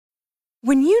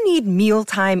When you need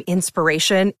mealtime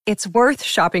inspiration, it's worth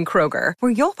shopping Kroger,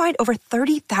 where you'll find over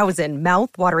 30,000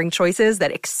 mouth-watering choices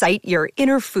that excite your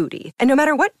inner foodie. And no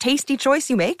matter what tasty choice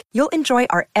you make, you'll enjoy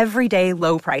our everyday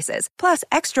low prices, plus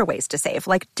extra ways to save,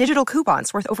 like digital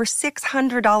coupons worth over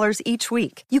 $600 each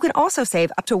week. You can also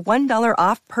save up to $1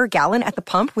 off per gallon at the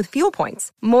pump with fuel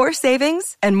points. More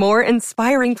savings and more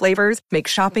inspiring flavors make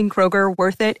shopping Kroger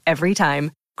worth it every time.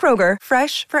 Kroger,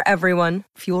 fresh for everyone.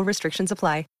 Fuel restrictions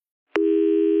apply.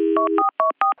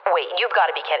 Wait, you've got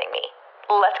to be kidding me.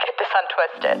 Let's get this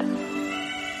untwisted.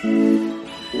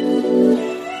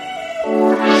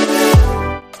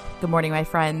 Good morning, my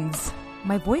friends.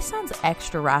 My voice sounds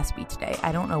extra raspy today.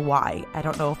 I don't know why. I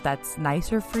don't know if that's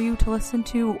nicer for you to listen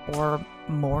to or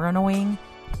more annoying.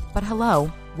 But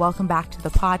hello, welcome back to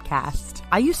the podcast.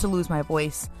 I used to lose my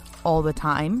voice all the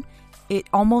time. It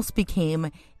almost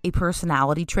became a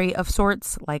personality trait of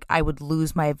sorts. Like I would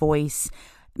lose my voice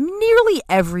nearly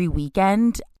every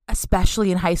weekend,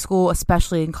 especially in high school,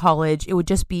 especially in college. It would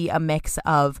just be a mix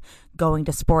of going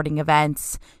to sporting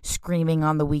events, screaming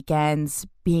on the weekends,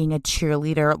 being a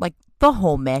cheerleader, like the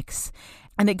whole mix.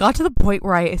 And it got to the point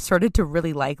where I started to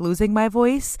really like losing my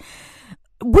voice,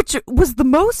 which was the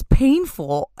most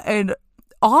painful and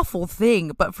awful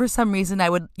thing. But for some reason, I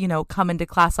would, come into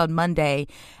class on Monday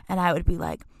and I would be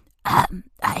like,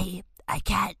 I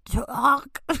can't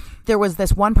talk. There was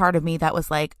this one part of me that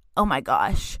was like, oh my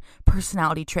gosh,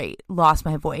 personality trait, lost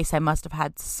my voice. I must have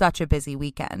had such a busy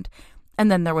weekend.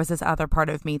 And then there was this other part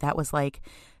of me that was like,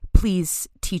 please,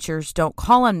 teachers, don't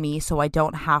call on me so I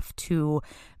don't have to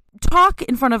talk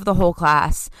in front of the whole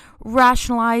class,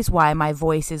 rationalize why my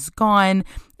voice is gone.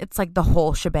 It's like the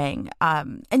whole shebang.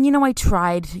 And I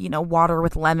tried, water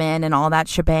with lemon and all that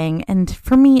shebang. And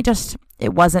for me,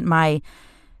 it wasn't my,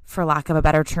 for lack of a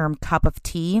better term, cup of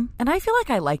tea. And I feel like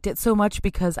I liked it so much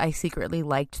because I secretly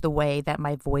liked the way that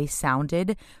my voice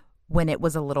sounded when it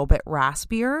was a little bit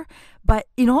raspier. But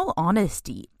in all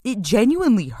honesty, it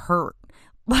genuinely hurt.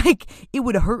 Like, it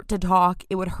would hurt to talk,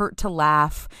 it would hurt to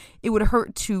laugh, it would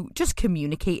hurt to just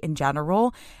communicate in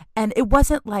general. And it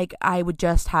wasn't like I would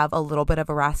just have a little bit of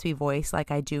a raspy voice like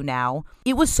I do now.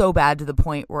 It was so bad to the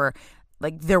point where,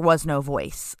 like, there was no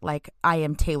voice. Like, I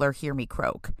am Taylor, hear me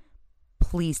croak.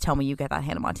 Please tell me you get that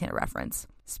Hannah Montana reference.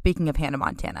 Speaking of Hannah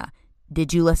Montana,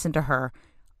 did you listen to her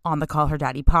on the Call Her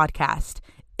Daddy podcast?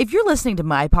 If you're listening to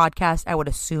my podcast, I would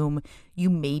assume you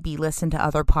maybe listen to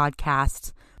other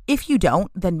podcasts. If you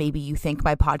don't, then maybe you think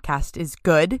my podcast is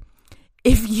good.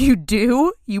 If you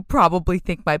do, you probably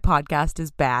think my podcast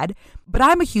is bad. But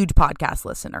I'm a huge podcast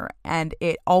listener, and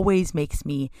it always makes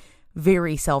me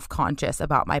very self-conscious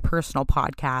about my personal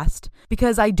podcast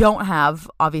because I don't have,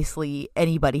 obviously,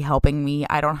 anybody helping me.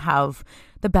 I don't have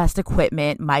the best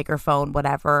equipment, microphone,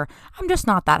 whatever. I'm just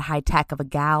not that high-tech of a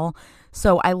gal.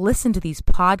 So I listen to these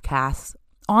podcasts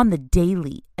on the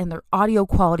daily, and their audio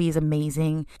quality is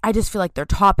amazing. I just feel like their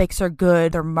topics are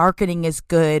good, their marketing is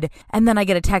good. And then I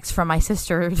get a text from my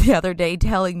sister the other day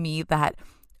telling me that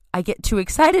I get too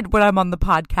excited when I'm on the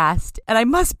podcast and I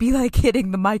must be like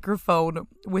hitting the microphone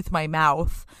with my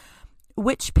mouth,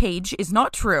 which, Paige, is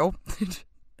not true.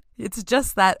 It's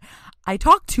just that I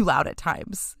talk too loud at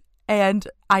times and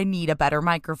I need a better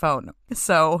microphone.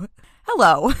 So,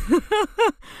 hello.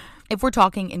 If we're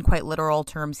talking in quite literal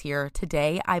terms here,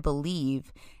 today I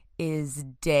believe is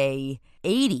day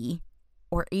 80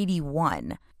 or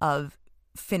 81 of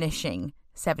finishing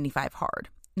 75 Hard.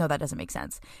 No, that doesn't make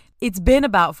sense. It's been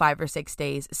about 5 or 6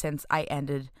 days since I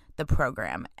ended the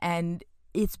program, and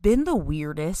it's been the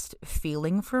weirdest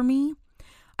feeling for me.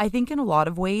 I think in a lot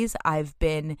of ways I've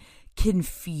been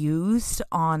confused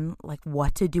on like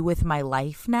what to do with my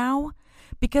life now,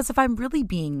 because if I'm really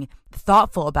being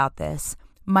thoughtful about this,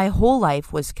 my whole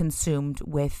life was consumed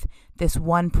with this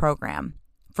one program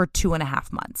for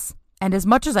 2.5 months. And as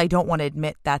much as I don't want to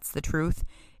admit that's the truth,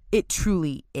 it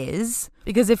truly is.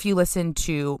 Because if you listen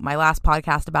to my last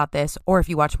podcast about this, or if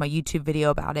you watch my YouTube video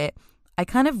about it, I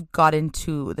kind of got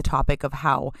into the topic of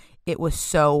how it was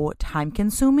so time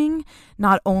consuming,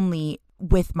 not only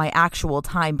with my actual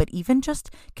time, but even just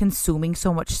consuming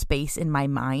so much space in my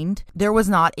mind. There was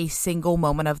not a single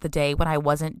moment of the day when I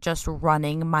wasn't just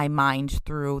running my mind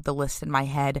through the list in my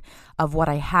head of what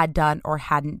I had done or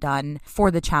hadn't done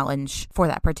for the challenge for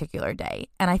that particular day.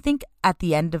 And I think at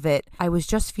the end of it, I was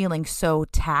just feeling so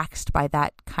taxed by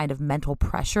that kind of mental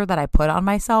pressure that I put on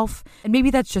myself. And maybe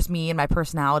that's just me and my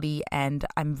personality, and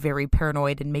I'm very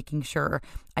paranoid and making sure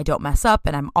I don't mess up,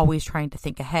 and I'm always trying to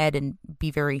think ahead and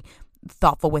be very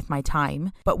thoughtful with my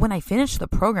time. But when I finished the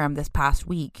program this past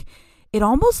week, it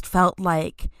almost felt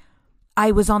like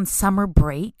I was on summer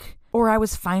break or I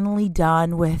was finally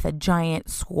done with a giant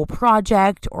school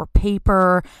project or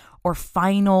paper or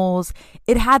finals.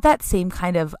 It had that same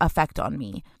kind of effect on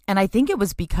me. And I think it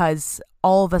was because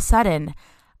all of a sudden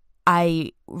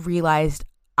I realized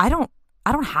I don't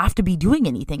have to be doing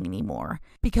anything anymore,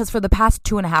 because for the past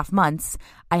 2.5 months,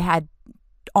 I had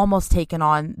almost taken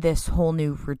on this whole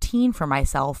new routine for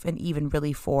myself, and even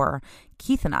really for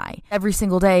Keith and I. Every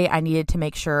single day, I needed to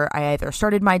make sure I either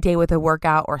started my day with a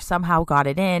workout or somehow got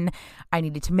it in. I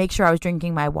needed to make sure I was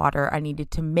drinking my water. I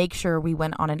needed to make sure we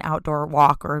went on an outdoor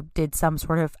walk or did some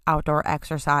sort of outdoor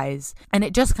exercise. And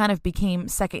it just kind of became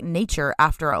second nature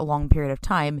after a long period of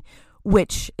time,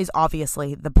 which is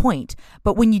obviously the point.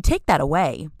 But when you take that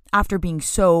away, after being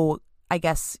so, I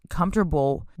guess,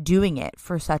 comfortable doing it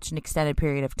for such an extended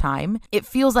period of time, it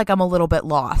feels like I'm a little bit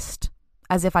lost,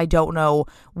 as if I don't know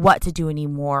what to do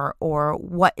anymore, or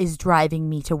what is driving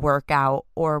me to work out,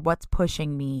 or what's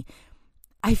pushing me.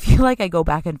 I feel like I go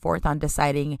back and forth on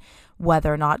deciding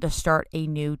whether or not to start a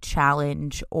new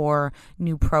challenge or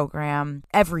new program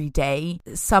every day.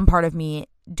 Some part of me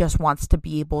just wants to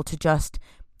be able to just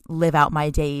live out my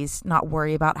days, not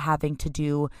worry about having to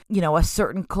do, a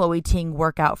certain Chloe Ting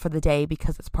workout for the day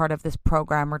because it's part of this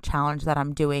program or challenge that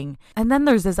I'm doing. And then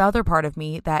there's this other part of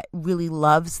me that really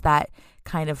loves that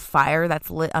kind of fire that's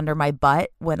lit under my butt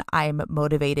when I'm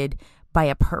motivated by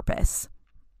a purpose.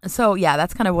 So yeah,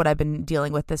 that's kind of what I've been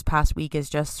dealing with this past week, is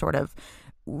just sort of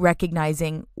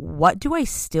recognizing, what do I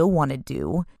still want to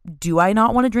do? Do I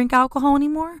not want to drink alcohol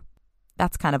anymore?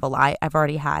 That's kind of a lie. I've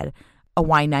already had a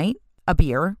wine night, a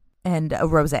beer, and a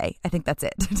rosé. I think that's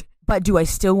it. But do I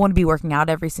still want to be working out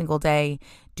every single day?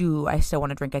 Do I still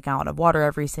want to drink a gallon of water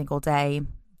every single day?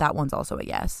 That one's also a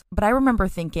yes. But I remember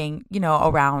thinking,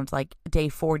 around like day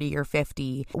 40 or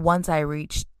 50, once I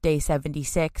reached day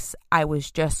 76, I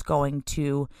was just going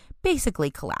to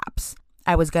basically collapse.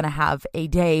 I was going to have a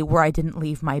day where I didn't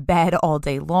leave my bed all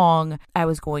day long. I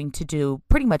was going to do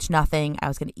pretty much nothing. I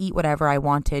was going to eat whatever I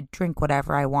wanted, drink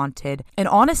whatever I wanted. And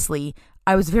honestly,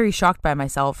 I was very shocked by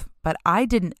myself, but I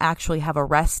didn't actually have a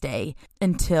rest day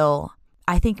until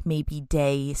I think maybe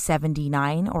day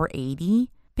 79 or 80,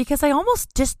 because I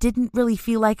almost just didn't really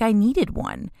feel like I needed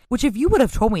one, which if you would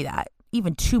have told me that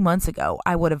even 2 months ago,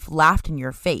 I would have laughed in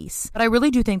your face. But I really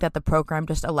do think that the program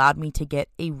just allowed me to get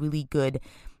a really good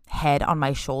head on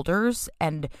my shoulders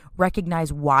and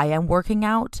recognize why I'm working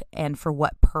out and for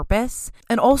what purpose.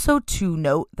 And also to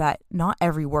note that not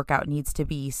every workout needs to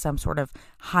be some sort of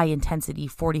high intensity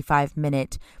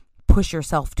 45-minute push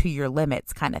yourself to your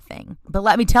limits kind of thing. But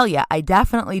let me tell you, I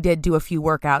definitely did do a few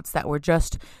workouts that were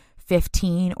just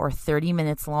 15 or 30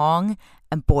 minutes long,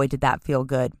 and boy, did that feel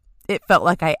good. It felt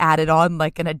like I added on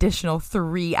like an additional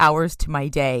 3 hours to my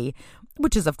day,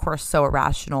 which is of course so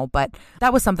irrational, but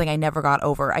that was something I never got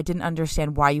over. I didn't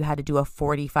understand why you had to do a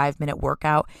 45-minute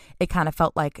workout. It kind of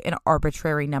felt like an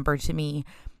arbitrary number to me,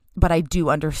 but I do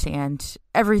understand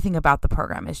everything about the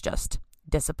program is just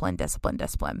discipline, discipline,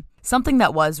 discipline. Something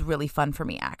that was really fun for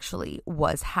me actually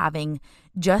was having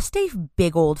just a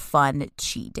big old fun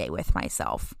cheat day with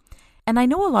myself. And I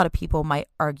know a lot of people might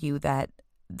argue that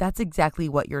that's exactly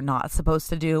what you're not supposed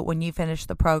to do when you finish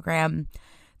the program.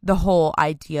 The whole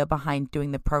idea behind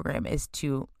doing the program is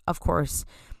to, of course,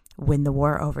 win the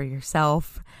war over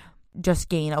yourself, just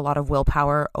gain a lot of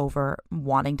willpower over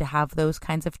wanting to have those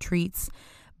kinds of treats.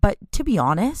 But to be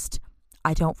honest,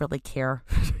 I don't really care.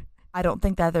 I don't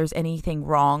think that there's anything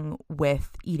wrong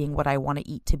with eating what I want to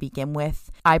eat to begin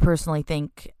with. I personally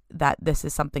think that this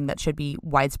is something that should be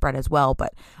widespread as well,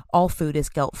 but all food is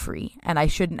guilt-free, and I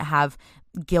shouldn't have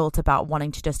guilt about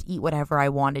wanting to just eat whatever I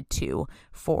wanted to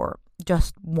for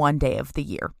just one day of the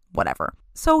year, whatever.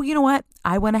 So you know what?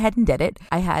 I went ahead and did it.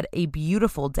 I had a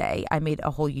beautiful day. I made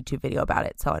a whole YouTube video about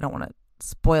it, so I don't want to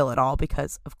spoil it all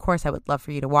because of course I would love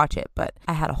for you to watch it, but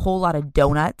I had a whole lot of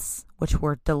donuts, which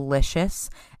were delicious.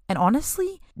 And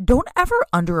honestly, don't ever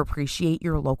underappreciate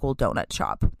your local donut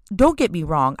shop. Don't get me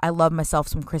wrong, I love myself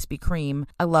some Krispy Kreme,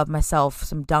 I love myself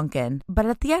some Dunkin', but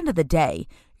at the end of the day,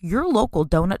 your local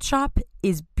donut shop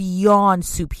is beyond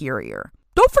superior.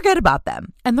 Don't forget about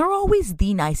them. And they're always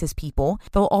the nicest people.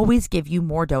 They'll always give you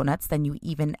more donuts than you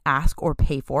even ask or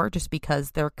pay for just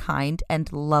because they're kind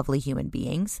and lovely human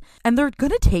beings. And they're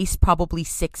going to taste probably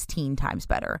 16 times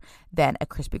better than a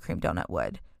Krispy Kreme donut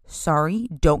would. Sorry,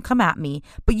 don't come at me,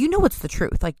 but you know it's the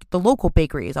truth. Like, the local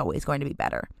bakery is always going to be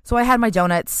better. So I had my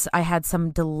donuts. I had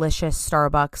some delicious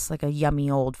Starbucks, like a yummy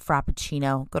old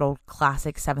Frappuccino, good old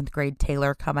classic 7th grade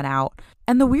Taylor coming out.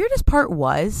 And the weirdest part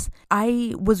was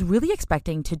I was really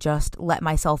expecting to just let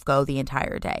myself go the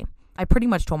entire day. I pretty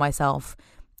much told myself,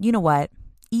 you know what?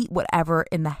 Eat whatever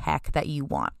in the heck that you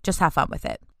want. Just have fun with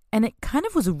it. And it kind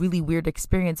of was a really weird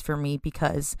experience for me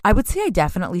because I would say I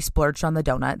definitely splurged on the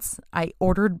donuts. I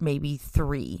ordered maybe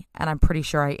 3, and I'm pretty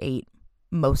sure I ate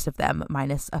most of them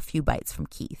minus a few bites from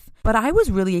Keith. But I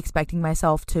was really expecting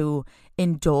myself to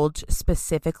indulge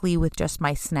specifically with just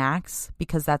my snacks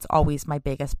because that's always my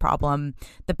biggest problem.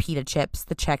 The pita chips,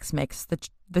 the Chex Mix, the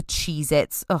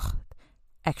Cheez-Its. Ugh,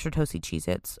 extra toasty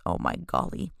Cheez-Its. Oh my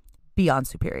golly. Beyond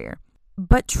superior.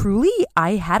 But truly,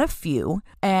 I had a few,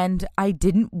 and I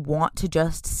didn't want to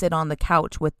just sit on the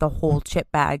couch with the whole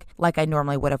chip bag like I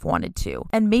normally would have wanted to.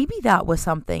 And maybe that was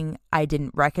something I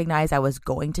didn't recognize I was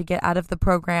going to get out of the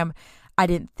program. I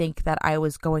didn't think that I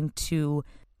was going to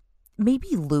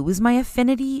maybe lose my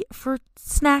affinity for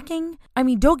snacking. I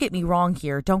mean, don't get me wrong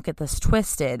here. Don't get this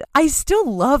twisted. I still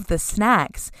love the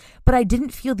snacks, but I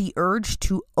didn't feel the urge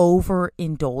to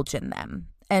overindulge in them.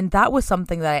 And that was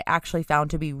something that I actually found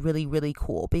to be really, really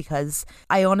cool because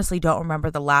I honestly don't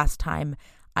remember the last time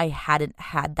I hadn't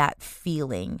had that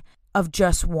feeling of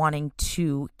just wanting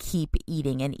to keep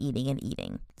eating and eating and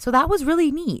eating. So that was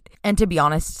really neat. And to be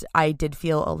honest, I did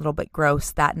feel a little bit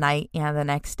gross that night and the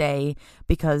next day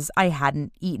because I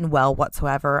hadn't eaten well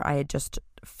whatsoever. I had just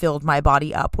filled my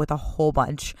body up with a whole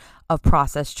bunch of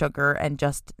processed sugar and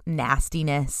just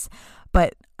nastiness.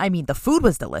 But I mean, the food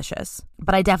was delicious,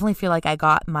 but I definitely feel like I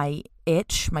got my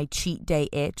itch, my cheat day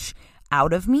itch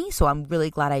out of me. So I'm really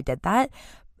glad I did that.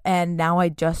 And now I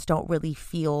just don't really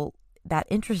feel that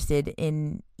interested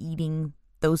in eating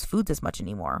those foods as much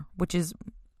anymore, which is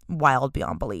wild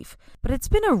beyond belief. But it's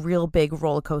been a real big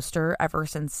roller coaster ever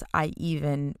since I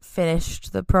even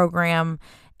finished the program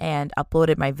and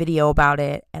uploaded my video about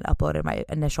it and uploaded my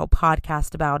initial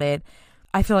podcast about it.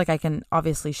 I feel like I can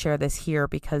obviously share this here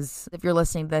because if you're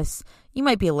listening to this, you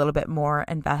might be a little bit more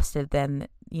invested than,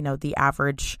 the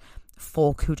average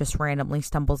folk who just randomly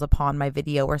stumbles upon my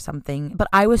video or something. But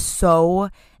I was so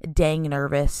dang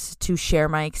nervous to share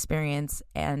my experience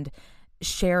and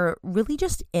share really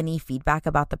just any feedback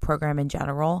about the program in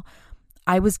general.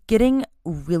 I was getting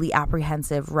really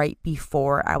apprehensive right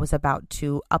before I was about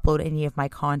to upload any of my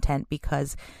content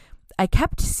because I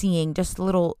kept seeing just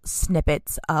little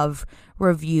snippets of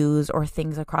reviews or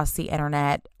things across the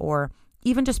internet or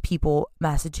even just people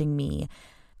messaging me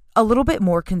a little bit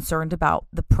more concerned about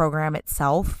the program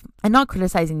itself and not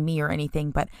criticizing me or anything,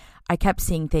 but I kept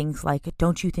seeing things like,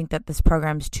 don't you think that this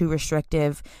program's too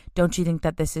restrictive? Don't you think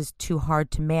that this is too hard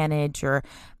to manage? Or,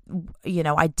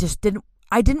 I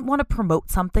didn't want to promote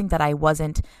something that I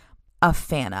wasn't a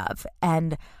fan of.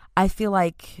 And I feel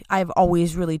like I've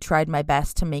always really tried my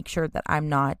best to make sure that I'm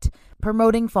not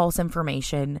promoting false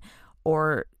information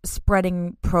or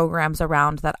spreading programs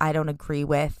around that I don't agree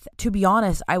with. To be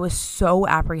honest, I was so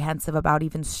apprehensive about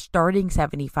even starting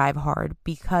 75 Hard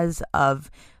because of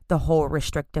the whole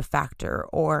restrictive factor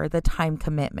or the time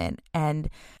commitment. And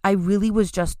I really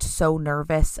was just so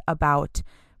nervous about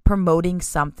promoting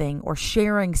something or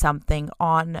sharing something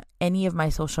on any of my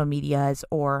social medias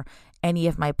or any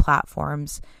of my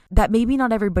platforms that maybe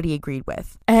not everybody agreed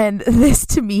with. And this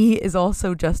to me is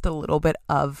also just a little bit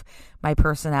of my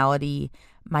personality,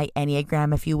 my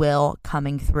Enneagram, if you will,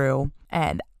 coming through.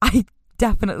 And I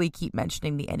definitely keep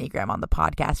mentioning the Enneagram on the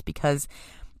podcast because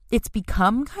it's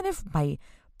become kind of my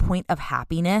point of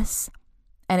happiness.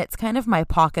 And it's kind of my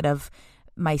pocket of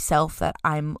myself that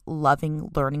I'm loving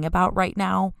learning about right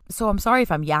now. So I'm sorry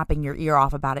if I'm yapping your ear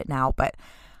off about it now, but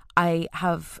I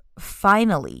have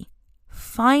finally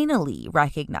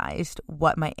recognized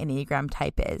what my Enneagram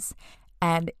type is.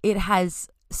 And it has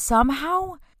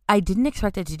somehow, I didn't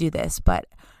expect it to do this, but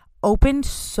opened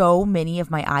so many of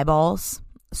my eyeballs,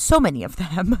 so many of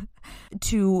them,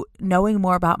 to knowing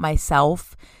more about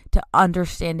myself, to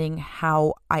understanding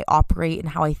how I operate and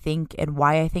how I think and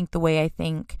why I think the way I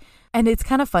think. And it's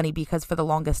kind of funny because for the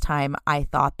longest time, I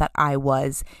thought that I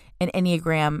was an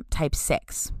Enneagram type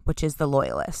 6, which is the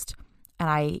loyalist. And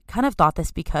I kind of thought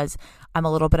this because I'm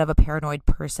a little bit of a paranoid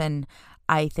person.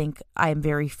 I think I'm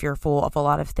very fearful of a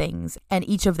lot of things. And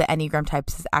each of the Enneagram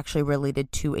types is actually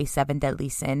related to a 7 deadly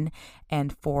sin.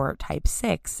 And for type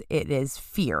 6, it is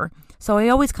fear. So I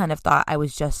always kind of thought I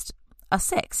was just a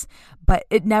 6. But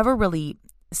it never really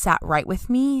sat right with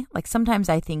me. Like sometimes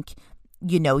I think,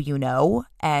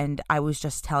 and I was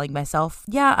just telling myself,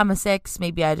 yeah, I'm a 6.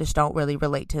 Maybe I just don't really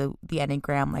relate to the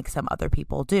Enneagram like some other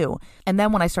people do. And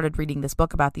then when I started reading this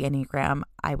book about the Enneagram,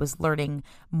 I was learning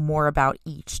more about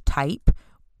each type,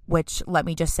 which let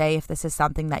me just say, if this is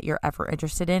something that you're ever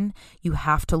interested in, you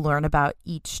have to learn about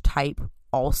each type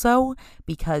also,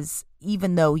 because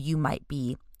even though you might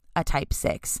be a type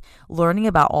 6, learning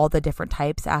about all the different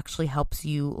types actually helps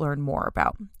you learn more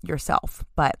about yourself.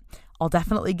 But I'll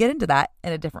definitely get into that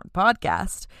in a different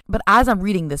podcast. But as I'm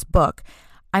reading this book,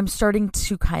 I'm starting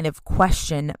to kind of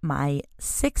question my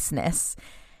 6-ness.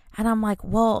 And I'm like,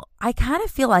 well, I kind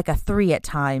of feel like a 3 at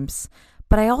times,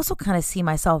 but I also kind of see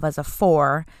myself as a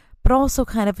 4, but also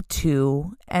kind of a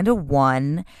 2 and a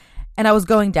 1. And I was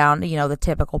going down, the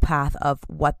typical path of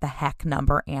what the heck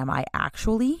number am I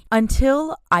actually,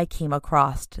 until I came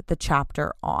across the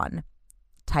chapter on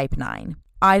type 9.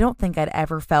 I don't think I'd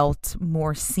ever felt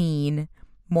more seen,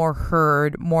 more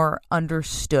heard, more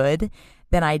understood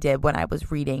than I did when I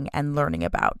was reading and learning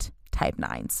about type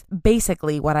 9s.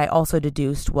 Basically, what I also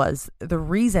deduced was the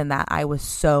reason that I was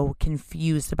so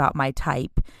confused about my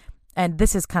type, and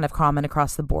this is kind of common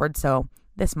across the board, so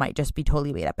this might just be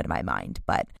totally made up in my mind,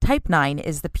 but type 9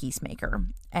 is the peacemaker,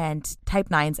 and type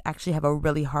 9s actually have a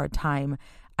really hard time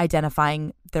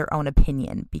identifying their own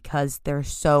opinion because they're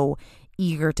so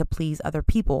eager to please other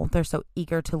people. They're so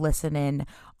eager to listen in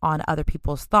on other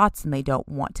people's thoughts, and they don't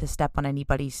want to step on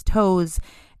anybody's toes,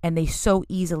 and they so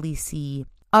easily see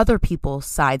other people's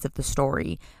sides of the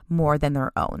story more than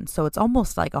their own. So it's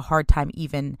almost like a hard time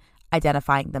even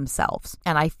identifying themselves.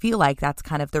 And I feel like that's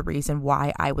kind of the reason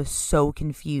why I was so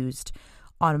confused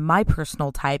on my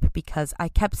personal type, because I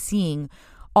kept seeing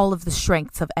all of the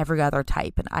strengths of every other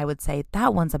type. And I would say,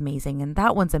 that one's amazing and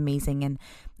that one's amazing. And,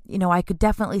 I could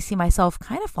definitely see myself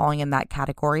kind of falling in that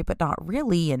category, but not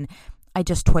really. And I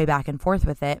just toy back and forth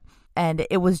with it. And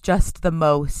it was just the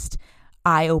most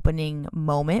eye-opening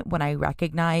moment when I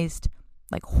recognized,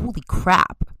 like, holy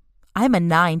crap, I'm a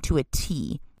 9 to a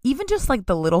T. Even just like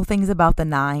the little things about the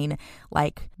 9,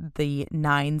 like the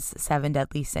 9's 7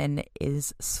 deadly sin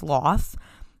is sloth,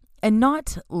 and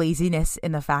not laziness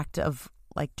in the fact of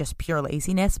like just pure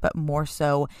laziness, but more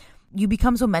so you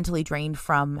become so mentally drained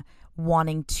from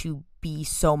wanting to be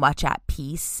so much at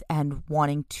peace and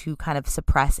wanting to kind of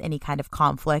suppress any kind of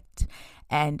conflict,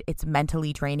 and it's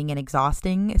mentally draining and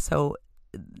exhausting. So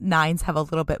 9s have a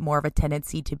little bit more of a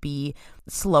tendency to be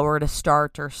slower to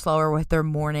start or slower with their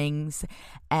mornings.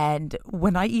 And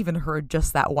when I even heard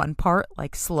just that one part,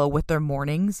 like slow with their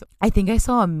mornings, I think I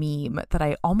saw a meme that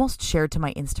I almost shared to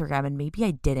my Instagram, and maybe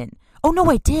I didn't. Oh no,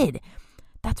 I did.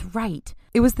 That's right.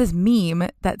 It was this meme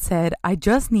that said, I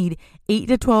just need 8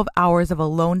 to 12 hours of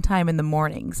alone time in the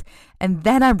mornings, and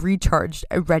then I'm recharged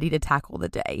and ready to tackle the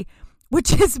day,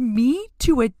 which is me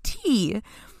to a T.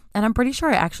 And I'm pretty sure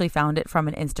I actually found it from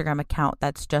an Instagram account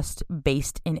that's just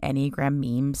based in Enneagram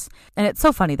memes. And it's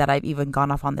so funny that I've even gone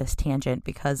off on this tangent,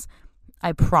 because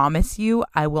I promise you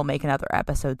I will make another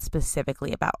episode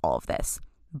specifically about all of this.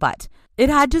 But it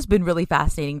had just been really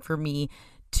fascinating for me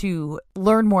to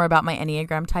learn more about my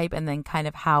Enneagram type, and then kind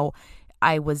of how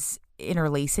I was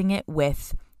interlacing it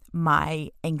with my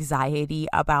anxiety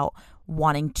about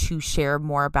wanting to share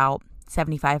more about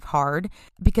 75 hard,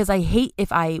 because I hate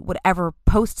if I would ever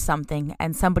post something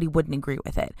and somebody wouldn't agree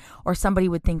with it, or somebody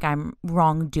would think I'm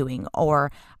wrongdoing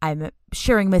or I'm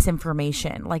sharing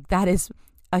misinformation. Like, that is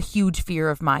a huge fear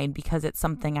of mine, because it's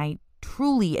something I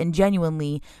truly and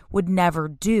genuinely would never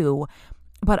do.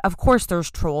 But of course there's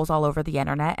trolls all over the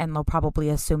internet, and they'll probably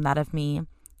assume that of me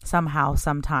somehow,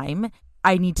 sometime.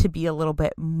 I need to be a little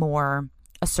bit more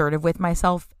assertive with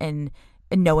myself and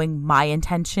knowing my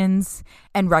intentions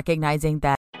and recognizing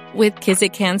that. With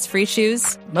Kizik hands-free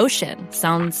shoes, motion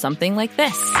sounds something like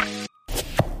this.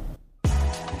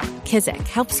 Kizik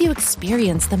helps you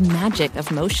experience the magic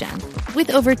of motion. With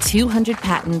over 200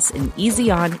 patents and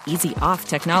easy-on, easy-off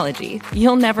technology,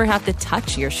 you'll never have to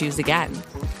touch your shoes again.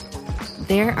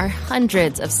 There are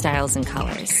hundreds of styles and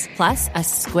colors, plus a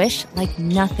squish like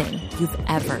nothing you've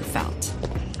ever felt.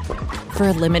 For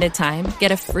a limited time,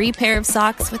 get a free pair of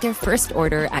socks with your first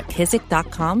order at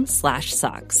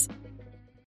kizik.com/socks.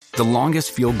 The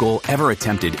longest field goal ever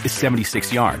attempted is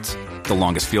 76 yards. The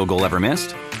longest field goal ever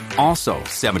missed? Also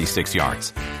 76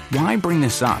 yards. Why bring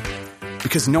this up?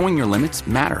 Because knowing your limits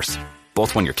matters,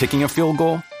 both when you're kicking a field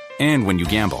goal and when you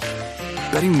gamble.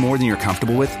 Betting more than you're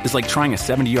comfortable with is like trying a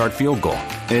 70-yard field goal.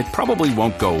 It probably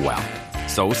won't go well.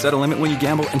 So set a limit when you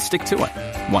gamble and stick to it.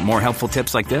 Want more helpful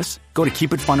tips like this? Go to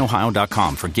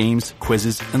keepitfunohio.com for games,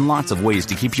 quizzes, and lots of ways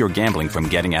to keep your gambling from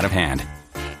getting out of hand.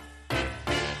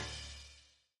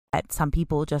 Some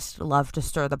people just love to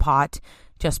stir the pot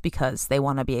just because they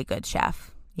want to be a good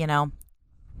chef,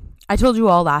 I told you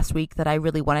all last week that I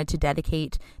really wanted to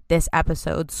dedicate this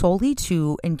episode solely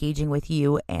to engaging with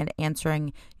you and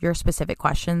answering your specific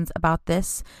questions about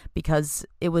this, because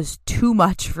it was too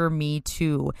much for me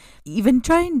to even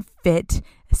try and fit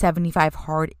 75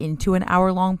 hard into an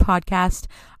hour-long podcast.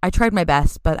 I tried my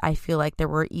best, but I feel like there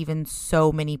were even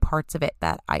so many parts of it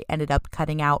that I ended up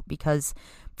cutting out, because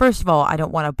First of all, I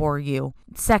don't want to bore you.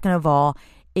 Second of all,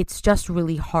 it's just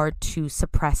really hard to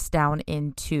suppress down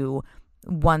into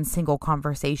one single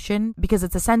conversation because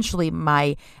it's essentially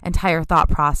my entire thought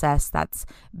process that's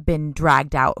been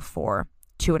dragged out for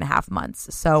 2.5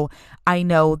 months. So I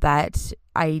know that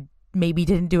I maybe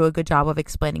didn't do a good job of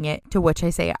explaining it, to which I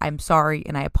say I'm sorry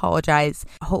and I apologize.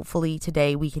 Hopefully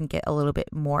today we can get a little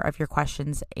bit more of your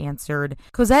questions answered.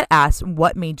 Cosette asked,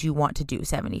 what made you want to do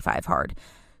 75 Hard?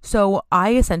 So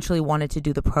I essentially wanted to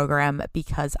do the program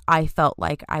because I felt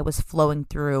like I was flowing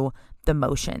through the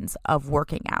motions of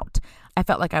working out. I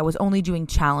felt like I was only doing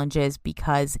challenges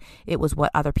because it was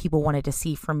what other people wanted to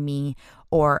see from me,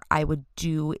 or I would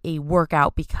do a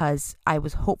workout because I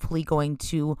was hopefully going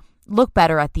to look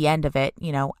better at the end of it,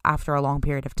 after a long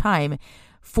period of time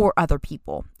for other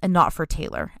people and not for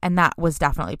Taylor. And that was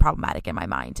definitely problematic in my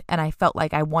mind. And I felt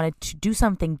like I wanted to do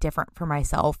something different for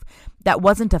myself that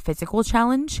wasn't a physical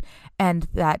challenge and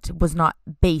that was not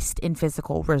based in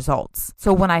physical results.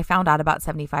 So when I found out about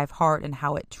 75 Hard and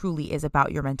how it truly is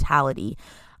about your mentality,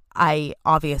 I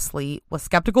obviously was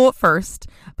skeptical at first,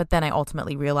 but then I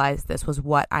ultimately realized this was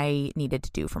what I needed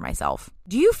to do for myself.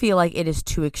 Do you feel like it is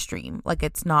too extreme? Like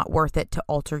it's not worth it to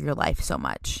alter your life so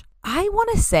much? I want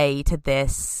to say to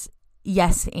this,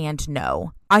 yes and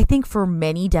no. I think for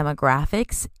many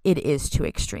demographics, it is too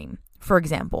extreme. For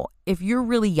example, if you're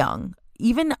really young,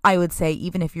 I would say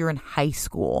even if you're in high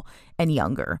school and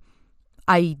younger,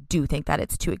 I do think that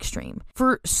it's too extreme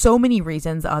for so many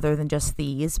reasons other than just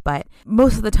these. But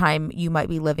most of the time you might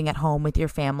be living at home with your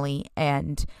family.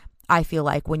 And I feel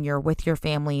like when you're with your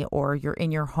family or you're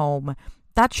in your home,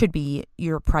 that should be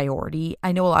your priority.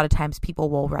 I know a lot of times people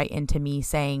will write into me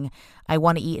saying, I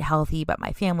want to eat healthy, but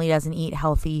my family doesn't eat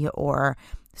healthy, or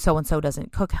so-and-so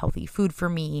doesn't cook healthy food for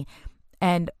me.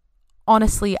 And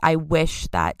honestly, I wish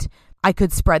that I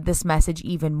could spread this message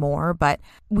even more, but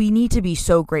we need to be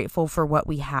so grateful for what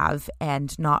we have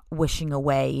and not wishing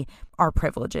away our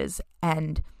privileges.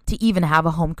 And to even have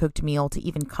a home-cooked meal, to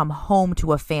even come home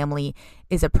to a family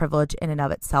is a privilege in and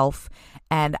of itself.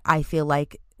 And I feel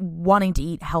like wanting to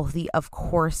eat healthy, of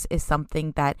course, is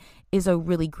something that is a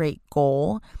really great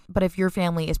goal. But if your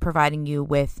family is providing you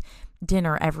with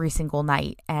dinner every single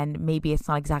night and maybe it's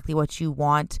not exactly what you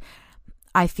want,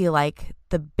 I feel like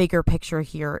the bigger picture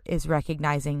here is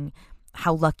recognizing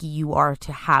how lucky you are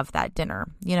to have that dinner,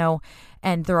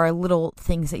 and there are little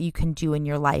things that you can do in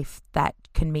your life that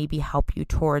can maybe help you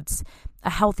towards a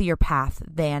healthier path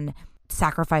than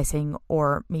sacrificing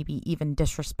or maybe even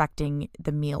disrespecting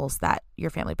the meals that your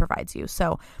family provides you.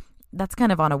 So that's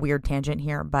kind of on a weird tangent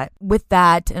here, but with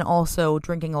that, and also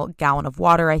drinking a gallon of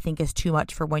water, I think is too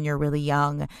much for when you're really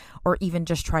young, or even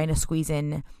just trying to squeeze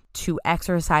in 2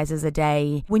 exercises a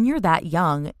day. When you're that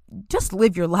young, just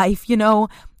live your life,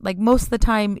 like most of the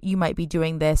time you might be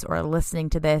doing this or listening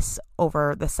to this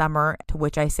over the summer, to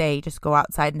which I say just go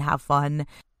outside and have fun.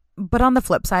 But on the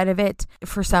flip side of it,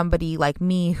 for somebody like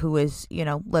me who is,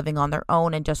 living on their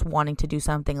own and just wanting to do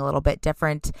something a little bit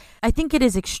different, I think it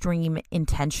is extreme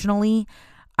intentionally.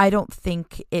 I don't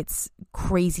think it's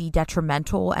crazy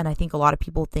detrimental, and I think a lot of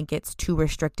people think it's too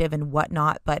restrictive and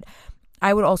whatnot, but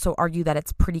I would also argue that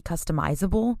it's pretty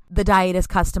customizable. The diet is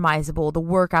customizable. The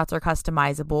workouts are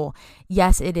customizable.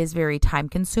 Yes, it is very time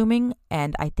consuming,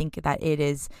 and I think that it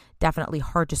is definitely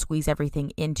hard to squeeze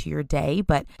everything into your day,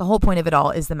 but the whole point of it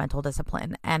all is the mental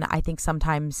discipline. And I think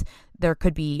sometimes there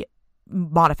could be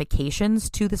modifications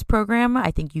to this program.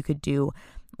 I think you could do,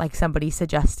 like somebody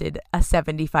suggested, a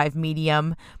 75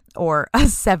 medium or a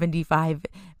 75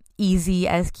 easy,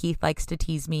 as Keith likes to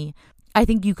tease me. I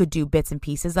think you could do bits and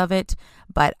pieces of it,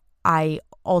 but I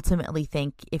ultimately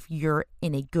think if you're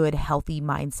in a good, healthy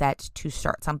mindset to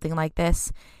start something like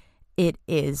this, it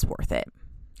is worth it.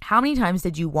 How many times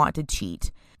did you want to cheat?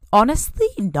 Honestly,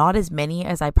 not as many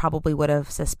as I probably would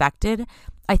have suspected.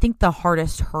 I think the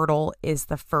hardest hurdle is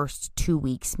the first 2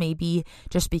 weeks, maybe,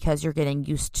 just because you're getting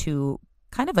used to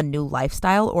kind of a new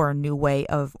lifestyle or a new way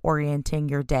of orienting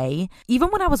your day. Even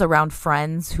when I was around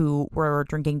friends who were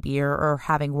drinking beer or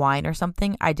having wine or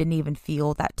something, I didn't even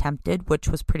feel that tempted, which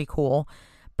was pretty cool.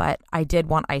 But I did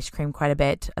want ice cream quite a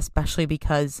bit, especially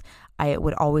because I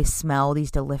would always smell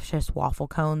these delicious waffle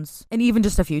cones. And even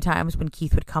just a few times when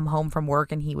Keith would come home from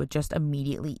work and he would just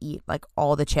immediately eat like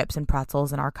all the chips and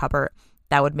pretzels in our cupboard,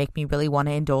 that would make me really want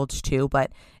to indulge too.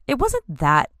 But it wasn't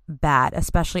that bad,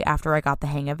 especially after I got the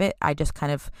hang of it. I just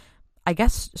kind of, I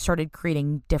guess, started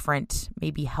creating different,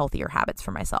 maybe healthier habits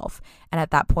for myself. And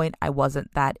at that point, I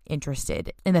wasn't that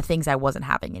interested in the things I wasn't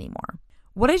having anymore.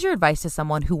 What is your advice to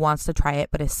someone who wants to try it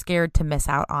but is scared to miss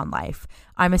out on life?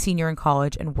 I'm a senior in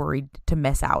college and worried to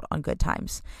miss out on good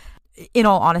times. In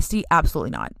all honesty,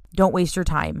 absolutely not. Don't waste your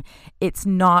time. It's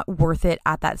not worth it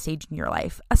at that stage in your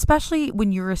life, especially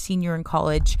when you're a senior in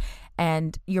college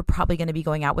and you're probably going to be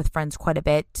going out with friends quite a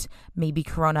bit, maybe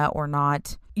Corona or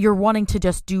not. You're wanting to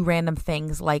just do random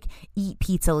things like eat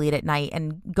pizza late at night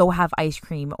and go have ice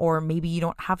cream, or maybe you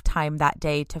don't have time that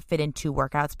day to fit in 2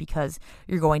 workouts because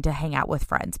you're going to hang out with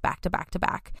friends back to back to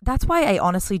back. That's why I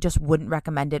honestly just wouldn't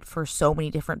recommend it for so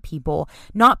many different people,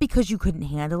 not because you couldn't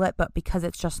handle it, but because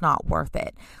it's just not worth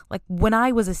it. Like when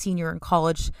I was a senior in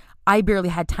college, I barely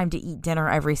had time to eat dinner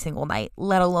every single night,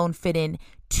 let alone fit in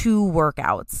 2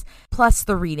 workouts, plus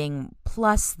the reading,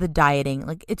 plus the dieting.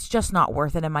 Like it's just not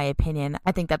worth it in my opinion.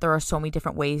 I think that there are so many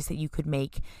different ways that you could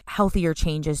make healthier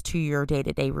changes to your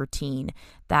day-to-day routine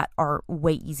that are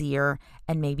way easier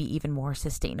and maybe even more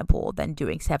sustainable than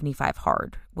doing 75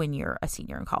 hard when you're a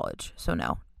senior in college. So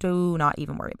no, do not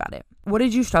even worry about it. What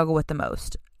did you struggle with the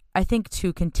most? I think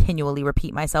to continually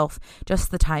repeat myself, just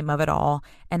the time of it all,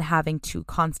 and having to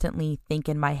constantly think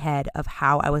in my head of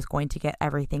how I was going to get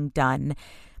everything done.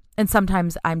 And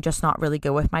sometimes I'm just not really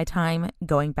good with my time.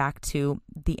 Going back to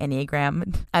the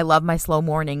Enneagram, I love my slow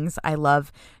mornings. I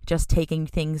love just taking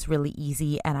things really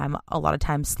easy, and I'm a lot of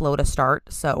times slow to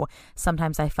start. So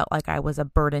sometimes I felt like I was a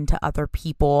burden to other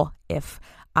people if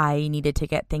I needed to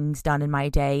get things done in my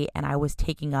day and I was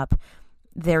taking up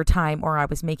their time, or I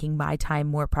was making my time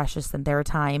more precious than their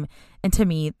time. And to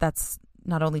me, that's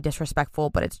not only disrespectful,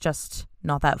 but it's just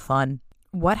not that fun.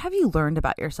 What have you learned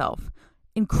about yourself?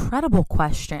 Incredible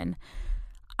question.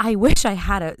 I wish I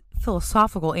had a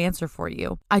philosophical answer for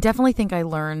you. I definitely think I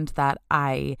learned that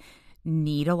I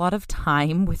need a lot of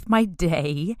time with my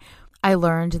day. I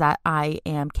learned that I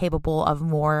am capable of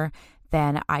more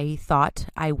than I thought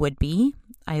I would be.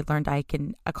 I learned I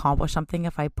can accomplish something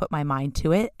if I put my mind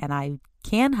to it, and I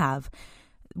can have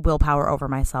willpower over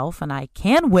myself, and I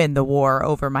can win the war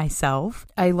over myself.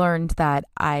 I learned that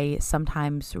I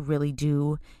sometimes really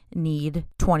do need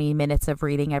 20 minutes of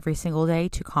reading every single day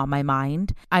to calm my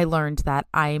mind. I learned that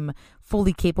I'm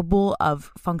fully capable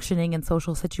of functioning in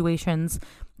social situations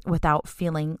without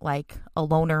feeling like a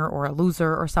loner or a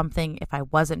loser or something if I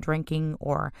wasn't drinking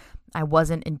or I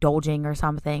wasn't indulging or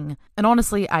something. And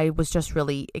honestly, I was just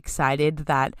really excited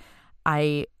that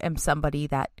I am somebody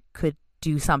that could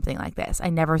do something like this. I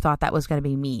never thought that was going to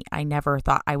be me. I never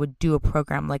thought I would do a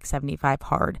program like 75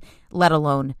 Hard, let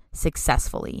alone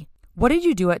successfully. What did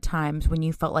you do at times when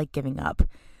you felt like giving up?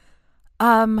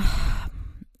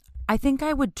 I think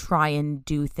I would try and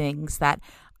do things that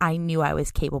I knew I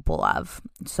was capable of.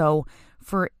 So,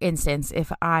 for instance,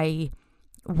 if I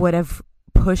would have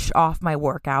pushed off my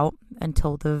workout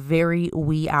until the very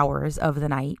wee hours of the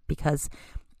night, because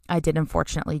I did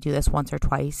unfortunately do this once or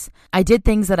twice, I did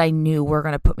things that I knew were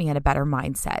going to put me in a better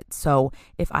mindset. So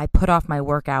if I put off my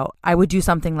workout, I would do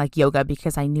something like yoga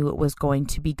because I knew it was going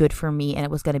to be good for me and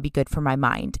it was going to be good for my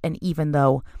mind. And even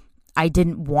though I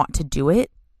didn't want to do it,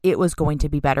 it was going to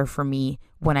be better for me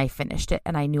when I finished it.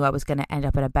 And I knew I was going to end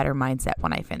up in a better mindset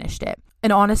when I finished it.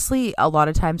 And honestly, a lot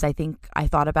of times I think I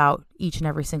thought about each and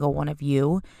every single one of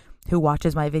you who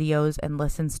watches my videos and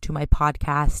listens to my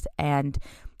podcast and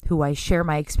who I share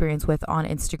my experience with on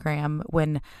Instagram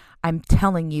when I'm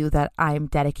telling you that I'm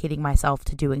dedicating myself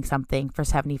to doing something for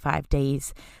 75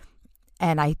 days.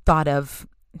 And I thought of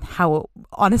how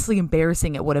honestly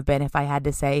embarrassing it would have been if I had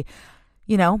to say,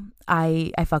 you know,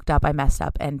 I fucked up, I messed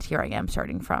up, and here I am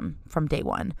starting from day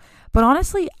one. But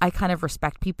honestly, I kind of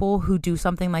respect people who do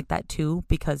something like that too,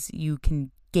 because you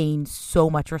can gain so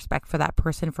much respect for that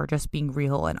person for just being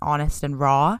real and honest and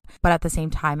raw. But at the same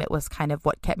time, it was kind of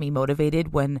what kept me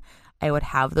motivated when I would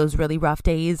have those really rough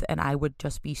days and I would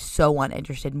just be so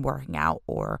uninterested in working out,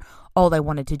 or all I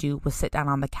wanted to do was sit down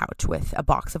on the couch with a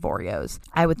box of Oreos.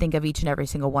 I would think of each and every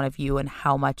single one of you and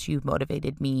how much you've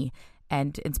motivated me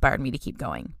and inspired me to keep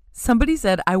going. Somebody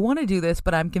said, I want to do this,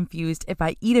 but I'm confused. If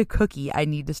I eat a cookie, I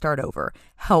need to start over.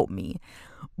 Help me.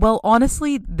 Well,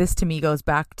 honestly, this to me goes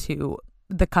back to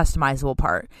the customizable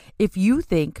part. If you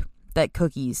think that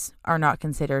cookies are not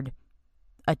considered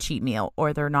a cheat meal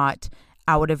or they're not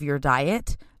out of your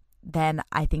diet, then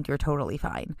I think you're totally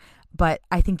fine. But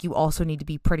I think you also need to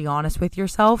be pretty honest with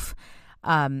yourself.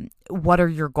 What are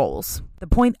your goals? The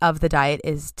point of the diet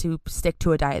is to stick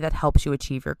to a diet that helps you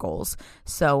achieve your goals.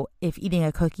 So if eating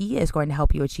a cookie is going to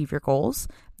help you achieve your goals,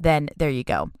 then there you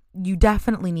go. You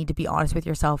definitely need to be honest with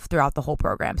yourself throughout the whole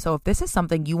program. So if this is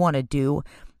something you want to do,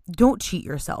 don't cheat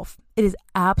yourself. It is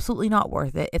absolutely not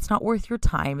worth it. It's not worth your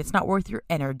time. It's not worth your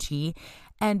energy.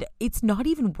 And it's not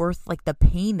even worth like the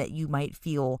pain that you might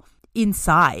feel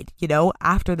inside, you know,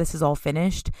 after this is all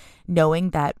finished,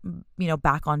 knowing that, you know,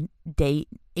 back on day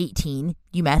 18,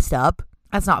 you messed up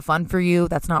That's not fun for you.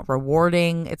 That's not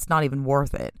rewarding. It's not even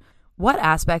worth it. What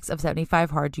aspects of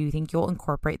 75 Hard do you think you'll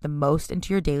incorporate the most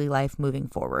into your daily life moving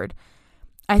forward?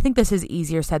 I think this is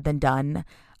easier said than done,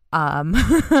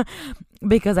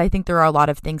 because I think there are a lot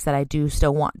of things that I do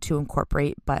still want to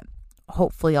incorporate, but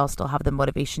hopefully I'll still have the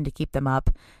motivation to keep them up,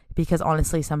 because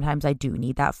honestly, sometimes I do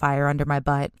need that fire under my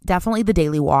butt. Definitely the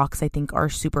daily walks I think are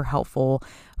super helpful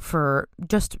for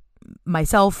just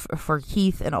myself, for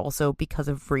Keith, and also because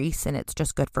of Reese, and it's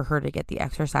just good for her to get the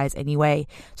exercise anyway.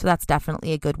 So that's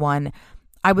definitely a good one.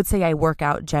 I would say I work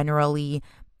out generally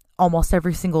almost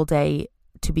every single day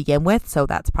to begin with, so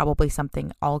that's probably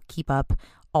something I'll keep up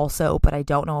also, but I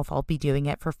don't know if I'll be doing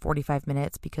it for 45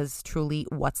 minutes because truly,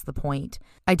 what's the point?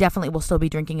 I definitely will still be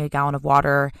drinking a gallon of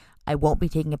water. I won't be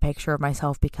taking a picture of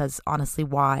myself because honestly,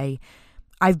 why?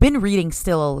 I've been reading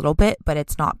still a little bit, but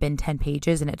it's not been 10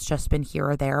 pages and it's just been here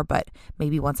or there. But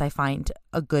maybe once I find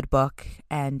a good book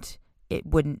and it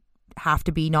wouldn't have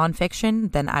to be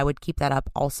nonfiction, then I would keep that up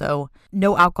also.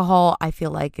 No alcohol, I feel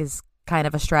like, is kind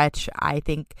of a stretch. I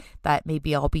think that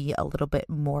maybe I'll be a little bit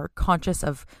more conscious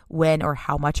of when or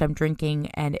how much I'm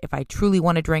drinking, and if I truly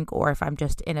want to drink, or if I'm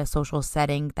just in a social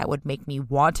setting that would make me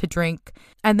want to drink.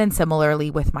 And then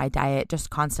similarly with my diet, just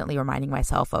constantly reminding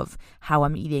myself of how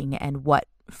I'm eating and what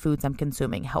foods I'm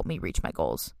consuming help me reach my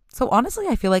goals. So honestly,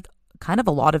 I feel like kind of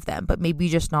a lot of them, but maybe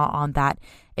just not on that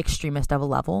extremist of a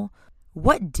level.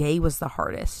 What day was the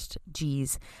hardest?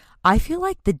 Geez, I feel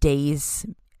like the days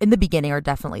in the beginning are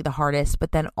definitely the hardest,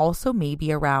 but then also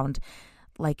maybe around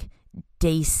like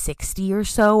day 60 or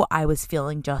so, I was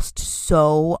feeling just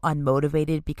so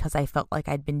unmotivated because I felt like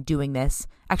I'd been doing this.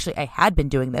 Actually, I had been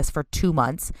doing this for 2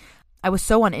 months. I was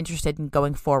so uninterested in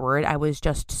going forward. I was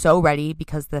just so ready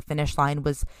because the finish line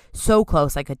was so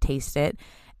close. I could taste it.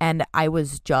 And I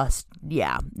was just,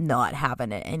 not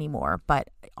having it anymore. But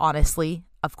honestly,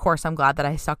 of course, I'm glad that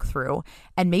I stuck through.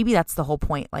 And maybe that's the whole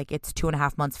point. Like, it's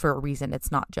 2.5 months for a reason.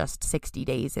 It's not just 60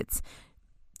 days. It's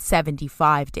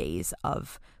 75 days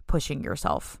of pushing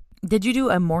yourself. Did you do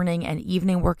a morning and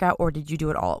evening workout, or did you do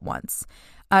it all at once?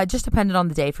 Just depended on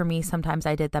the day for me. Sometimes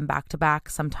I did them back to back.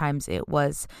 Sometimes it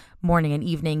was morning and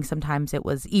evening. Sometimes it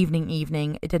was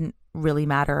evening. It didn't really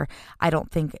matter. I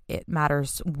don't think it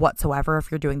matters whatsoever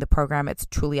if you're doing the program. It's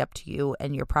truly up to you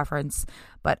and your preference.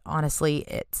 But honestly,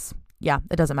 it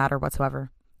doesn't matter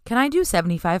whatsoever. Can I do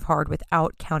 75 hard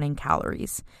without counting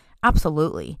calories?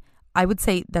 Absolutely. I would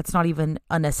say that's not even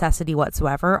a necessity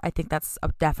whatsoever. I think that's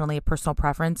definitely a personal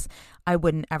preference. I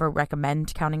wouldn't ever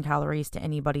recommend counting calories to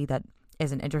anybody that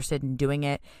isn't interested in doing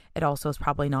it. It also is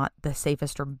probably not the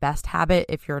safest or best habit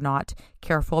if you're not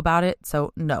careful about it.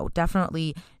 So no,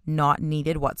 definitely not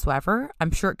needed whatsoever.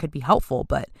 I'm sure it could be helpful,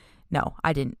 but no,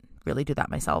 I didn't really do that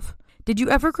myself. Did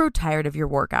you ever grow tired of your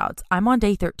workouts? I'm on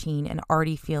day 13 and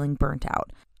already feeling burnt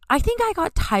out. I think I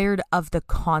got tired of the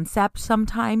concept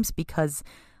sometimes because,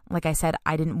 like I said,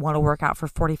 I didn't want to work out for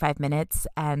 45 minutes,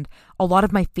 and a lot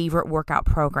of my favorite workout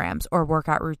programs or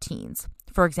workout routines,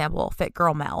 for example, Fit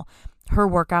Girl Mel, her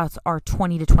workouts are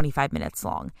 20 to 25 minutes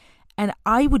long, and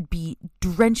I would be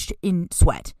drenched in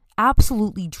sweat,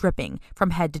 absolutely dripping from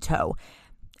head to toe.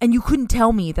 And you couldn't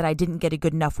tell me that I didn't get a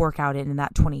good enough workout in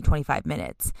that 20-25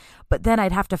 minutes. But then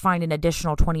I'd have to find an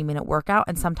additional 20-minute workout,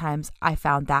 and sometimes I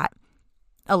found that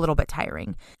a little bit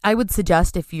tiring. I would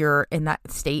suggest, if you're in that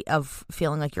state of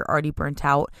feeling like you're already burnt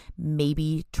out,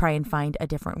 maybe try and find a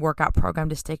different workout program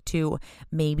to stick to.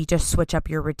 Maybe just switch up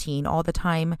your routine all the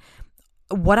time.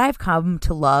 What I've come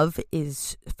to love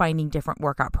is finding different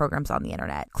workout programs on the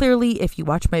internet. Clearly, if you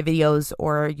watch my videos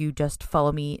or you just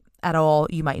follow me at all,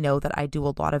 you might know that I do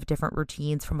a lot of different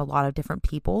routines from a lot of different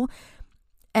people.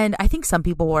 And I think some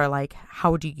people were like,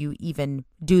 how do you even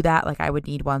do that? Like, I would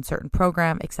need one certain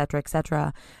program, etc.,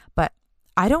 etc. But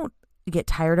I don't get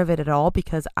tired of it at all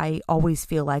because I always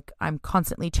feel like I'm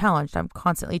constantly challenged. I'm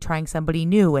constantly trying somebody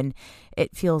new, and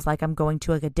it feels like I'm going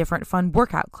to like a different fun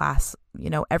workout class,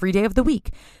 every day of the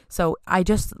week. So I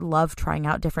just love trying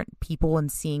out different people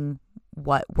and seeing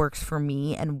what works for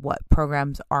me and what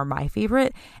programs are my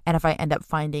favorite. And if I end up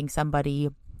finding somebody,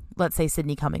 let's say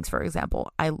Sydney Cummings, for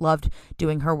example, I loved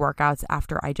doing her workouts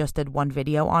after I just did one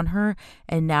video on her.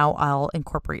 And now I'll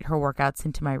incorporate her workouts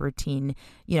into my routine,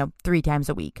 3 times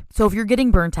a week. So if you're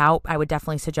getting burnt out, I would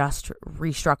definitely suggest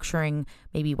restructuring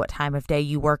maybe what time of day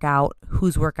you work out,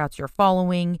 whose workouts you're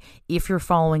following, if you're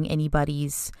following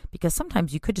anybody's, because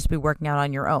sometimes you could just be working out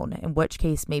on your own, in which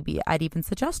case maybe I'd even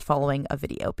suggest following a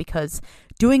video, because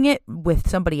doing it with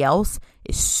somebody else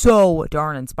is so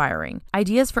darn inspiring.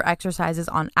 Ideas for exercises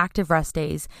on active rest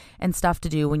days and stuff to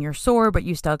do when you're sore, but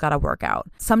you still got to work out.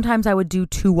 Sometimes I would do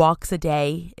 2 walks a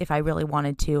day if I really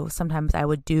wanted to. Sometimes I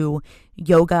would do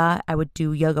yoga. I would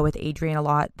do yoga with Adriene a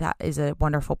lot. That is a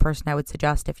wonderful person I would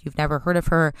suggest if you've never heard of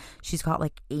her. She's got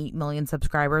like 8 million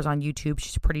subscribers on YouTube.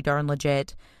 She's pretty darn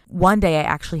legit. One day I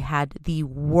actually had the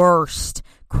worst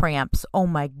cramps. Oh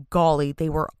my golly, they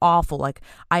were awful. Like,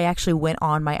 I actually went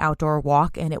on my outdoor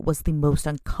walk and it was the most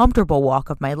uncomfortable walk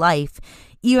of my life,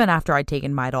 even after I'd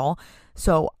taken Midol.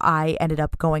 So I ended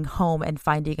up going home and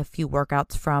finding a few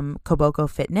workouts from Koboko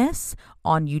Fitness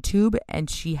on YouTube, and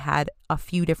she had a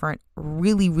few different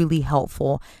really, really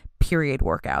helpful period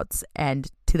workouts.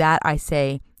 And to that I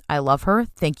say, I love her.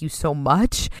 Thank you so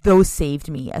much. Those saved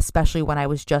me, especially when I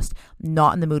was just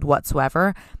not in the mood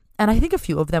whatsoever. And I think a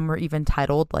few of them were even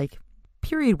titled like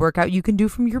period workout you can do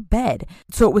from your bed.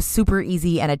 So it was super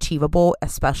easy and achievable,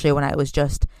 especially when I was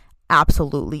just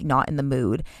absolutely not in the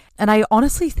mood. And I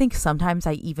honestly think sometimes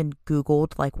I even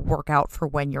Googled like workout for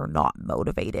when you're not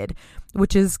motivated,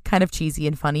 which is kind of cheesy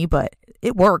and funny, but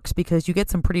it works because you get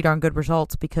some pretty darn good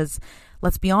results. Because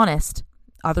let's be honest,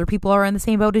 other people are in the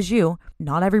same boat as you.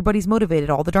 Not everybody's motivated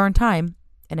all the darn time.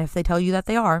 And if they tell you that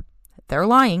they are, they're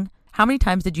lying. How many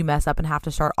times did you mess up and have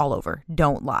to start all over?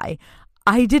 Don't lie.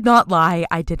 I did not lie.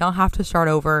 I did not have to start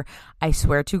over. I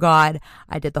swear to God,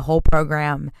 I did the whole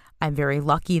program. I'm very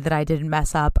lucky that I didn't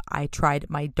mess up. I tried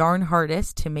my darn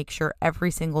hardest to make sure every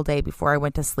single day before I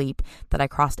went to sleep that I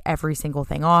crossed every single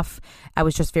thing off. I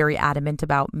was just very adamant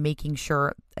about making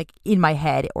sure, like in my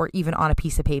head or even on a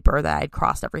piece of paper, that I'd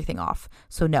crossed everything off.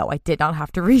 So no, I did not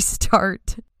have to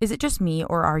restart. Is it just me,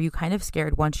 or are you kind of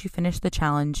scared once you finish the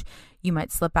challenge, you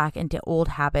might slip back into old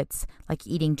habits like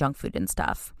eating junk food and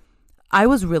stuff? I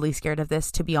was really scared of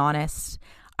this, to be honest.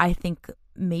 I think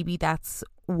maybe that's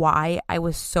why I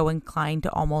was so inclined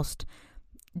to almost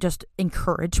just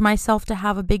encourage myself to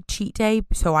have a big cheat day.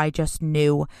 So I just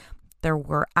knew there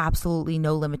were absolutely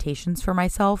no limitations for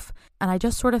myself. And I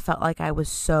just sort of felt like I was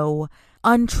so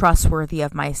untrustworthy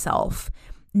of myself.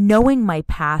 Knowing my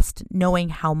past, knowing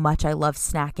how much I love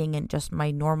snacking and just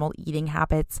my normal eating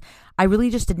habits, I really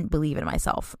just didn't believe in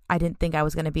myself. I didn't think I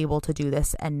was going to be able to do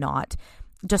this and not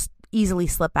just easily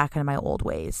slip back into my old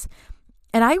ways.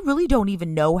 And I really don't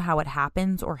even know how it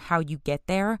happens or how you get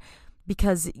there,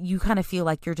 because you kind of feel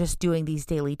like you're just doing these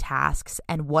daily tasks,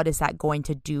 and what is that going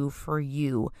to do for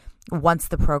you once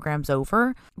the program's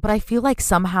over? But I feel like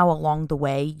somehow along the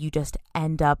way, you just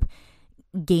end up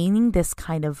gaining this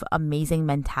kind of amazing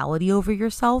mentality over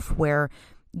yourself where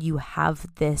you have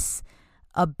this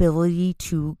ability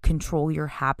to control your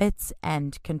habits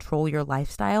and control your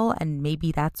lifestyle. And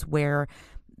maybe that's where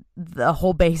the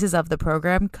whole basis of the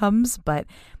program comes. But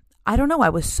I don't know. I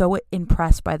was so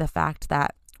impressed by the fact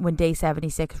that when day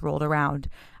 76 rolled around,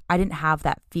 I didn't have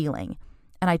that feeling.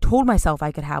 And I told myself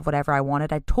I could have whatever I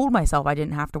wanted. I told myself I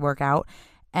didn't have to work out,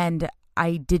 and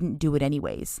I didn't do it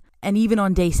anyways. And even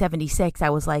on day 76, I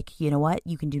was like, you know what?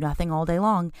 You can do nothing all day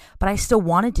long, but I still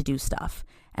wanted to do stuff.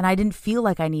 And I didn't feel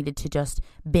like I needed to just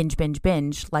binge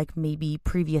like maybe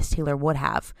previous Taylor would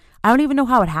have. I don't even know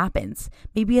how it happens.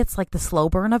 Maybe it's like the slow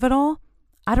burn of it all.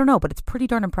 I don't know, but it's pretty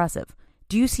darn impressive.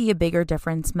 Do you see a bigger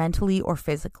difference mentally or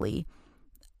physically?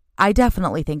 I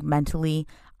definitely think mentally.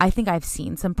 I think I've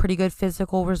seen some pretty good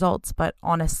physical results, but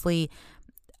honestly,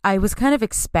 I was kind of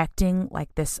expecting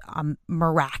like this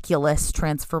miraculous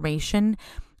transformation,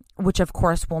 which of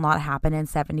course will not happen in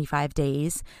 75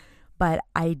 days. But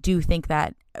I do think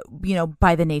that, you know,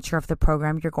 by the nature of the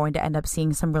program, you're going to end up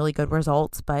seeing some really good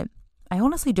results. But I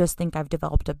honestly just think I've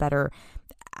developed a better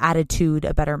attitude,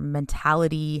 a better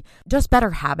mentality, just better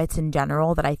habits in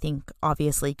general that I think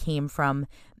obviously came from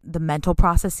the mental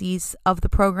processes of the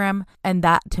program. And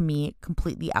that to me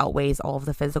completely outweighs all of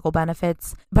the physical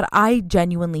benefits. But I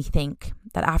genuinely think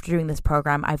that after doing this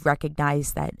program, I've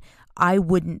recognized that I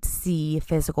wouldn't see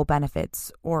physical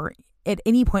benefits, or at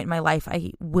any point in my life,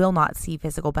 I will not see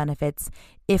physical benefits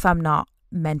if I'm not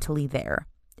mentally there.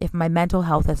 If my mental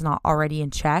health is not already in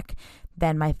check,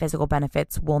 then my physical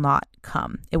benefits will not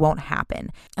come. It won't happen.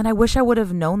 And I wish I would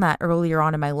have known that earlier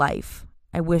on in my life.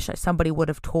 I wish somebody would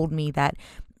have told me that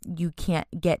you can't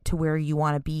get to where you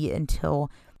want to be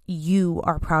until you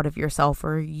are proud of yourself,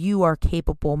 or you are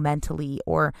capable mentally,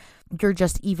 or you're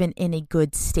just even in a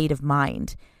good state of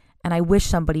mind. And I wish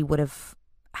somebody would have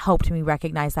helped me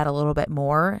recognize that a little bit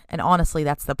more. And honestly,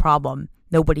 that's the problem.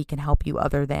 Nobody can help you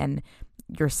other than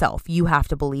yourself. You have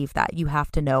to believe that. You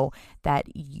have to know that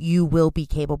you will be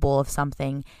capable of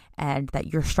something, and that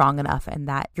you're strong enough, and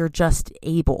that you're just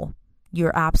able.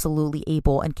 You're absolutely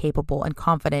able and capable and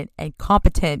confident and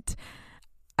competent.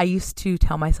 I used to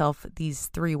tell myself these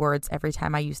 3 words every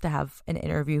time I used to have an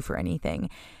interview for anything,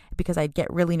 because I'd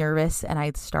get really nervous and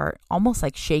I'd start almost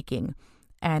like shaking,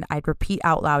 and I'd repeat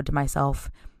out loud to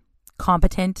myself,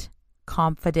 competent,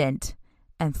 confident,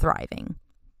 and thriving.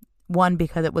 One,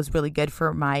 because it was really good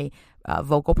for my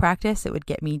vocal practice. It would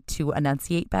get me to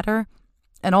enunciate better.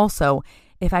 And also,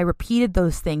 if I repeated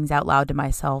those things out loud to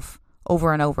myself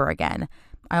over and over again,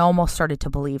 I almost started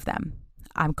to believe them.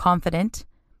 I'm confident,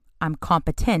 I'm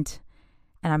competent,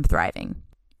 and I'm thriving.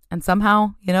 And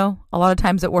somehow, a lot of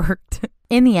times it worked.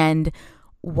 In the end,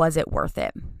 was it worth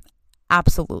it?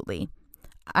 Absolutely.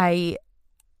 I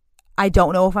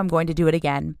don't know if I'm going to do it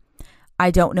again.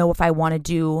 I don't know if I want to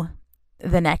do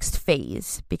the next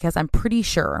phase, because I'm pretty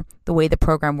sure the way the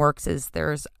program works is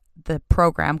there's the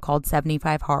program called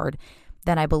 75 Hard.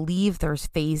 Then I believe there's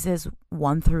phases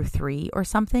 1 through 3 or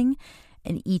something.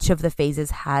 And each of the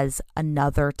phases has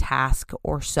another task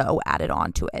or so added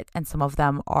onto it. And some of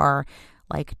them are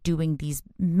like doing these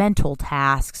mental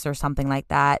tasks or something like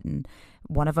that. And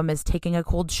one of them is taking a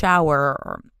cold shower,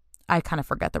 or I kind of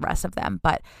forget the rest of them.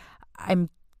 But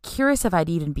I'm curious if I'd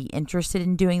even be interested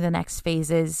in doing the next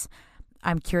phases.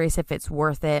 I'm curious if it's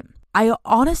worth it. I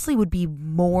honestly would be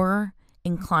more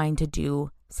inclined to do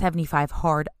 75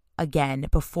 Hard again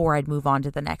before I'd move on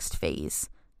to the next phase.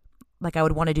 Like, I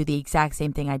would want to do the exact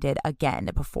same thing I did again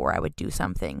before I would do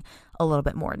something a little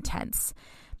bit more intense.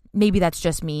 Maybe that's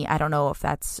just me. I don't know if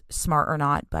that's smart or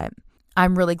not, but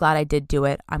I'm really glad I did do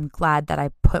it. I'm glad that I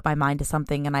put my mind to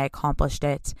something and I accomplished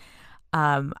it.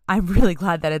 I'm really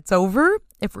glad that it's over,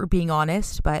 if we're being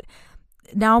honest, but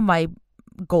now my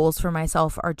goals for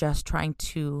myself are just trying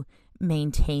to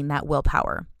maintain that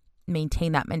willpower,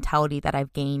 maintain that mentality that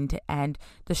I've gained and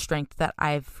the strength that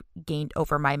I've gained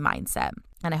over my mindset.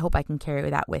 And I hope I can carry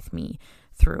that with me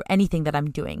through anything that I'm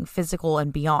doing, physical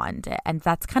and beyond. And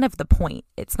that's kind of the point.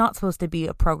 It's not supposed to be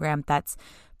a program that's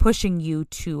pushing you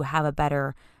to have a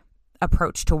better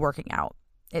approach to working out.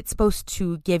 It's supposed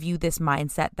to give you this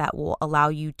mindset that will allow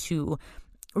you to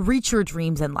reach your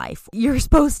dreams in life. You're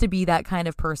supposed to be that kind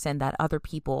of person that other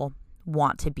people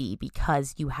want to be,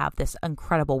 because you have this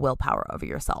incredible willpower over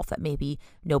yourself that maybe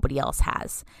nobody else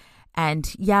has.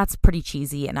 And yeah, it's pretty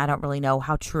cheesy, and I don't really know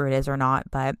how true it is or not,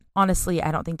 but honestly,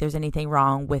 I don't think there's anything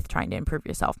wrong with trying to improve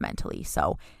yourself mentally.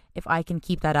 So if I can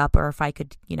keep that up, or if I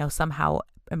could, somehow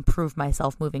improve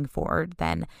myself moving forward,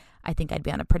 then I think I'd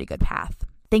be on a pretty good path.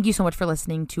 Thank you so much for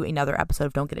listening to another episode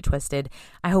of Don't Get It Twisted.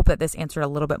 I hope that this answered a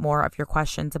little bit more of your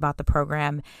questions about the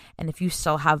program. And if you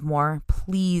still have more,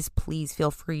 please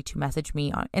feel free to message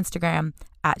me on Instagram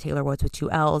at Taylor Woods with 2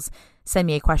 L's. Send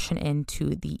me a question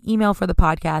into the email for the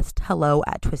podcast,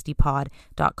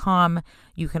 hello@twistypod.com.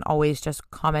 You can always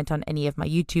just comment on any of my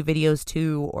YouTube videos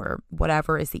too, or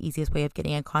whatever is the easiest way of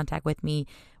getting in contact with me.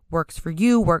 Works for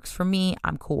you, works for me,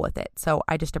 I'm cool with it. So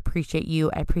I just appreciate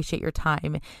you. I appreciate your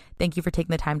time. Thank you for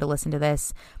taking the time to listen to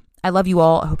this. I love you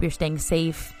all. I hope you're staying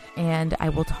safe, and I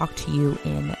will talk to you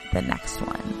in the next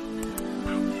one.